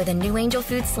Food or the new Angel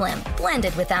Food Slim,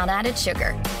 blended without added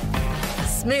sugar.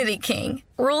 Smoothie King,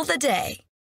 rule the day.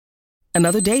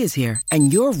 Another day is here,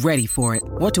 and you're ready for it.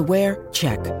 What to wear?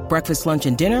 Check. Breakfast, lunch,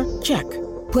 and dinner? Check.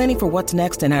 Planning for what's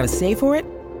next and how to save for it?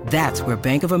 That's where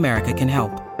Bank of America can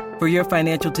help. For your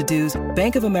financial to-dos,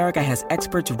 Bank of America has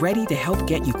experts ready to help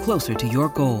get you closer to your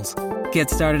goals. Get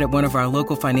started at one of our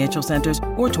local financial centers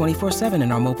or 24/7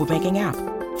 in our mobile banking app.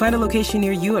 Find a location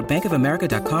near you at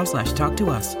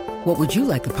bankofamerica.com/talktous. What would you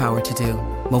like the power to do?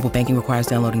 Mobile banking requires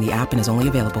downloading the app and is only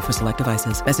available for select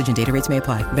devices. Message and data rates may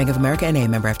apply. Bank of America NA,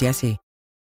 member FDIC.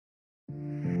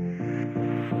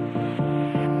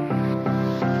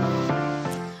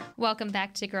 Welcome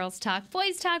back to Girls Talk,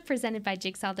 Boys Talk, presented by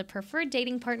Jigsaw, the preferred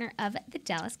dating partner of the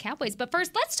Dallas Cowboys. But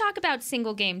first, let's talk about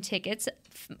single game tickets.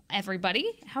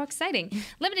 Everybody, how exciting.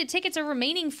 Limited tickets are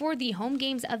remaining for the home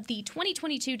games of the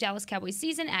 2022 Dallas Cowboys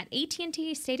season at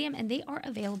AT&T Stadium, and they are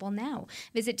available now.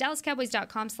 Visit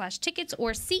DallasCowboys.com/tickets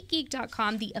or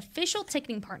SeatGeek.com, the official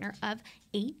ticketing partner of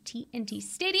AT&T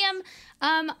Stadium.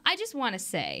 I just want to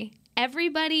say,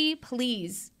 everybody,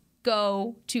 please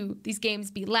go to these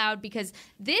games, be loud, because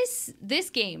this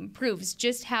game proves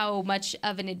just how much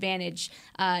of an advantage,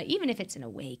 even if it's an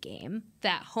away game,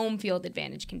 that home field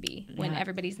advantage can be when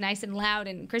everybody's nice and loud.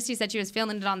 And Christy said she was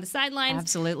feeling it on the sidelines.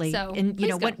 Absolutely. So, and you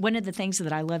know what? One of the things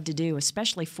that I love to do,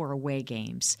 especially for away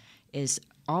games, is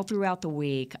all throughout the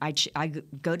week, I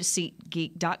go to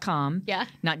SeatGeek.com,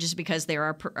 not just because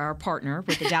they're our partner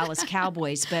with the Dallas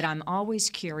Cowboys, but I'm always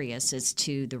curious as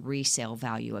to the resale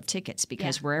value of tickets,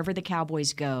 because wherever the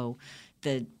Cowboys go,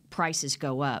 the prices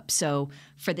go up. So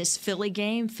for this Philly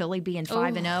game, Philly being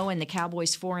 5-0 and the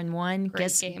Cowboys 4-1,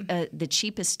 guess the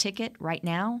cheapest ticket right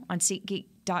now on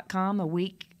SeatGeek.com a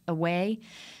week away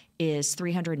is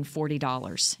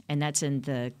 $340, and that's in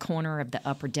the corner of the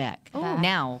upper deck.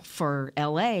 Now, for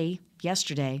L.A.,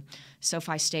 yesterday,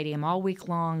 SoFi Stadium, all week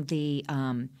long, they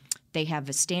have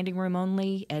a standing room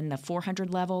only and the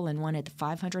 400 level and one at the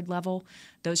 500 level.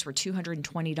 Those were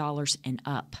 $220 and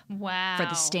up. Wow. For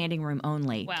the standing room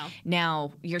only. Wow.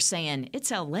 Now, you're saying,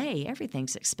 it's L.A.,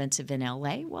 everything's expensive in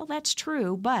L.A. Well, that's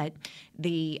true, but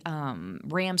the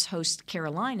Rams host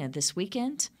Carolina this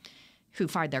weekend, who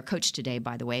fired their coach today,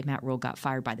 by the way. Matt Rule got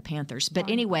fired by the Panthers. But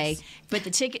anyway, but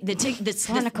the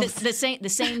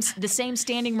same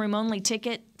standing room only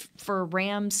ticket for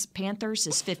Rams Panthers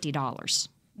is $50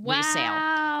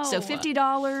 resale. So $50,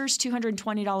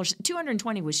 $220.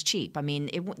 $220 was cheap. I mean,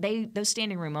 those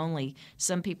standing room only.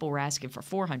 Some people were asking for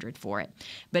 $400 for it.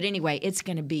 But anyway, it's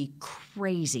going to be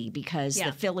crazy because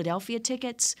the Philadelphia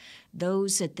tickets,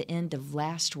 those at the end of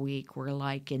last week were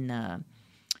like in the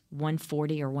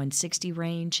 140 or 160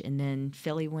 range, and then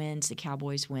Philly wins, the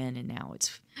Cowboys win, and now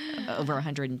it's over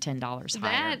 $110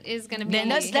 higher. That is going to be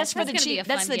that's for the cheap.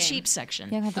 That's the cheap section.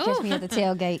 You're going to have to catch me at the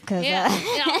tailgate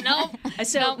because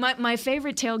So my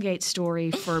favorite tailgate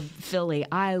story for Philly.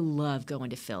 I love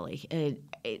going to Philly,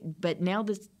 but now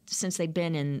since they've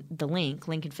been in the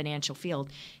Lincoln Financial Field,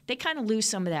 they kind of lose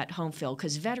some of that home field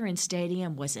because Veterans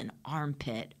Stadium was an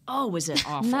armpit. Oh, was it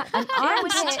awful? It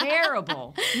was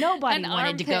terrible. Nobody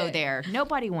wanted to go there.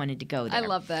 Nobody wanted to go there. I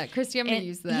love that. Christy, I'm going to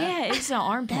use that. Yeah, it's an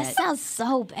armpit. That sounds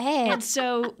so bad. And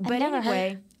so, but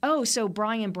anyway. So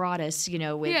Brian brought us,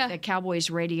 with Cowboys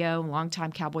Radio,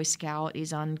 longtime Cowboy Scout.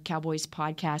 He's on Cowboys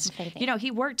podcast.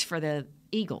 He worked for the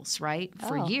Eagles, right,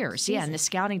 for years. Jesus. In the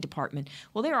scouting department.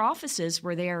 Well, their offices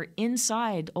were there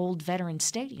inside old Veterans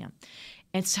Stadium.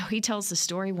 And so he tells the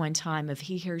story one time of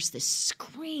he hears this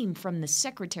scream from the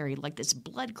secretary, like this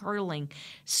blood-curdling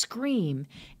scream,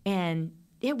 and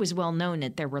it was well known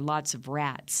that there were lots of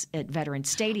rats at Veterans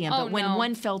Stadium, but when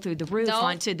one fell through the roof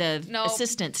onto the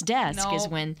assistant's desk is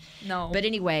when. But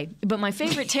anyway, my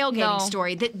favorite tailgating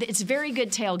story, it's very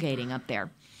good tailgating up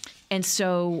there. And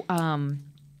so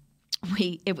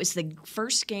it was the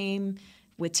first game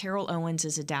with Terrell Owens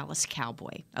as a Dallas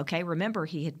Cowboy. Okay, remember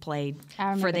he had played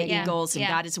for the Eagles and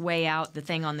got his way out, the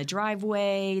thing on the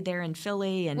driveway there in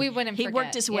Philly, and he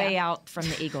worked his way out from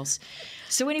the Eagles.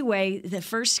 So anyway, the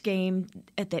first game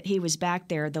that he was back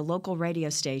there, the local radio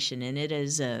station, and it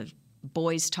is a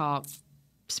boys talk,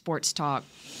 sports talk,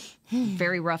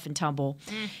 very rough and tumble.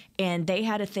 And they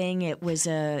had a thing, it was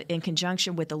in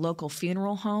conjunction with the local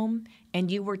funeral home,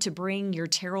 and you were to bring your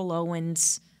Terrell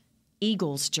Owens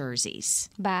Eagles jerseys.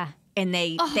 And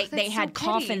they had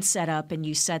coffins set up, and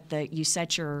you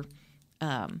set your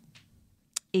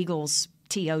Eagles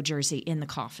TO jersey in the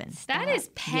coffin. That is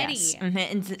petty. Yes.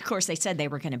 And of course, they said they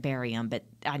were going to bury them, but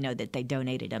I know that they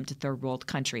donated them to third world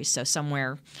countries. So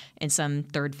somewhere in some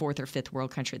third, fourth, or fifth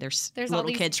world country, there's little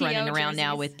kids running around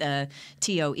now with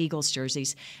TO Eagles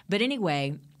jerseys. But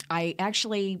anyway, I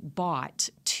actually bought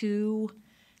two,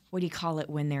 what do you call it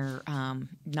when they're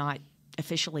not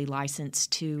officially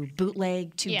licensed,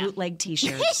 bootleg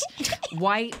T-shirts,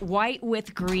 white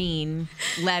with green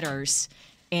letters,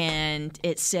 and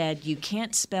it said, "You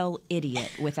can't spell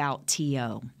idiot without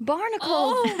T-O." Barnacle.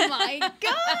 Oh my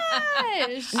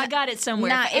gosh! I got it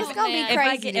somewhere. It's gonna be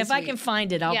crazy. If I can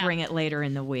find it, I'll bring it later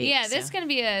in the week. Yeah, this is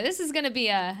gonna be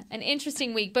an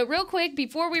interesting week. But real quick,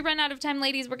 before we run out of time,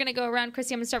 ladies, we're gonna go around.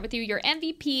 Chrissy, I'm gonna start with you. Your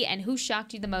MVP and who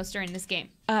shocked you the most during this game?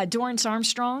 Dorrance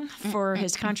Armstrong for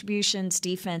his contributions,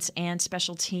 defense and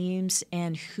special teams,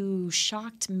 and who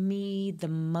shocked me the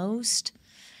most.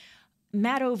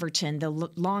 Matt Overton, the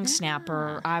long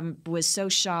snapper, I was so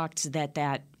shocked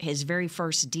that his very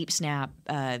first deep snap,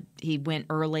 he went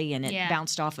early and it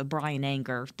bounced off of Brian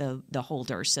Anger, the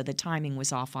holder. So the timing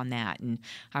was off on that, and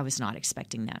I was not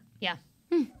expecting that. Yeah.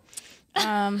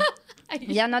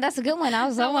 Yeah, no, that's a good one. That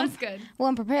was good.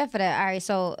 Wasn't prepared for that. All right,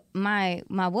 so my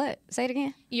what? Say it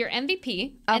again. Your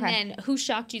MVP, and then who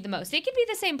shocked you the most. It could be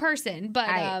the same person, but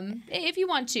if you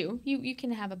want to, you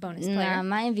can have a bonus player. Nah,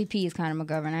 my MVP is Connor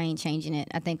McGovern. I ain't changing it.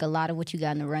 I think a lot of what you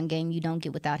got in the run game, you don't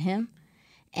get without him.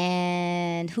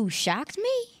 And who shocked me?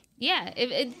 Yeah,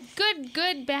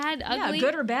 good, bad, ugly. Yeah,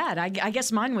 good or bad. I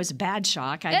guess mine was bad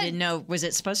shock. I didn't know. Was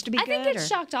it supposed to be good? I think it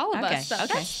shocked all of us. So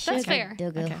that's fair.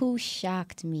 Okay. Who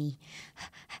shocked me?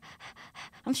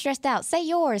 I'm stressed out. Say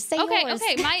yours. Say yours.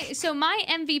 Okay. My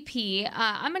MVP,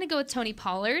 I'm going to go with Tony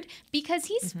Pollard because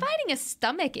he's fighting a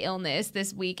stomach illness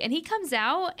this week, and he comes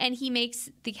out and he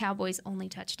makes the Cowboys' only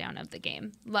touchdown of the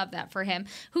game. Love that for him.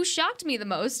 Who shocked me the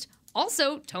most?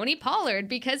 Also, Tony Pollard,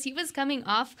 because he was coming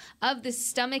off of this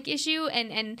stomach issue.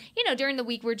 And during the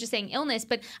week, we're just saying illness.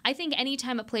 But I think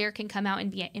anytime a player can come out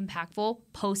and be impactful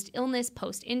post-illness,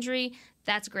 post-injury,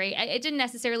 that's great. It didn't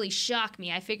necessarily shock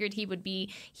me. I figured he would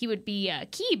be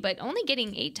key, but only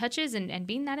getting 8 touches and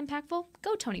being that impactful,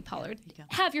 go Tony Pollard.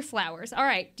 Have your flowers. All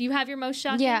right. Do you have your most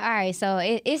shocking? Yeah, all right. So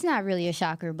it's not really a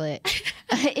shocker, but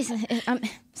I'm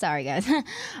sorry, guys.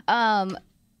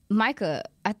 Micah,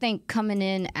 I think coming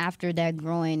in after that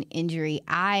groin injury,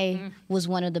 I was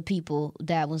one of the people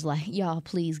that was like, y'all,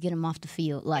 please get him off the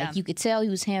field. Like, you could tell he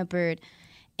was hampered.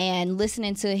 And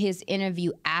listening to his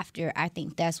interview after, I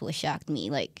think that's what shocked me.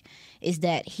 Like, is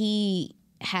that he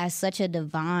has such a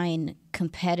divine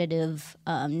competitive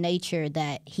nature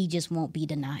that he just won't be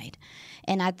denied.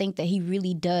 And I think that he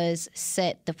really does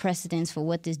set the precedence for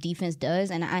what this defense does.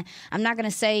 And I'm not going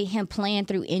to say him playing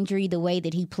through injury the way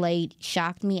that he played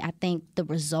shocked me. I think the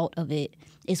result of it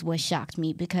is what shocked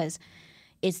me because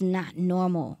it's not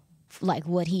normal, like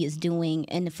what he is doing.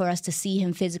 And for us to see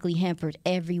him physically hampered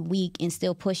every week and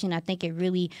still pushing, I think it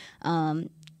really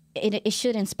it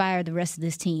should inspire the rest of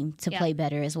this team to play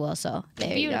better as well. So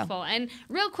there you go. Beautiful. And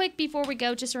real quick before we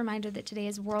go, just a reminder that today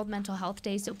is World Mental Health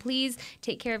Day. So please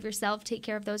take care of yourself, take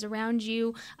care of those around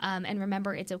you, and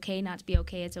remember it's okay not to be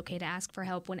okay. It's okay to ask for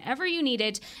help whenever you need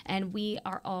it. And we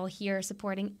are all here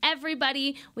supporting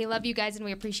everybody. We love you guys and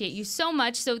we appreciate you so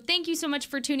much. So thank you so much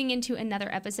for tuning into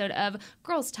another episode of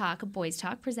Girls Talk, Boys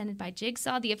Talk, presented by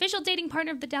Jigsaw, the official dating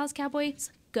partner of the Dallas Cowboys.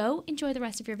 Go enjoy the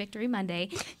rest of your Victory Monday,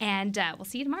 and we'll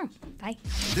see you tomorrow. Bye.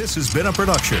 This has been a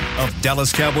production of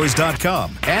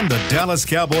DallasCowboys.com and the Dallas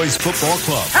Cowboys Football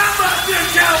Club. How about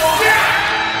this, Cowboys?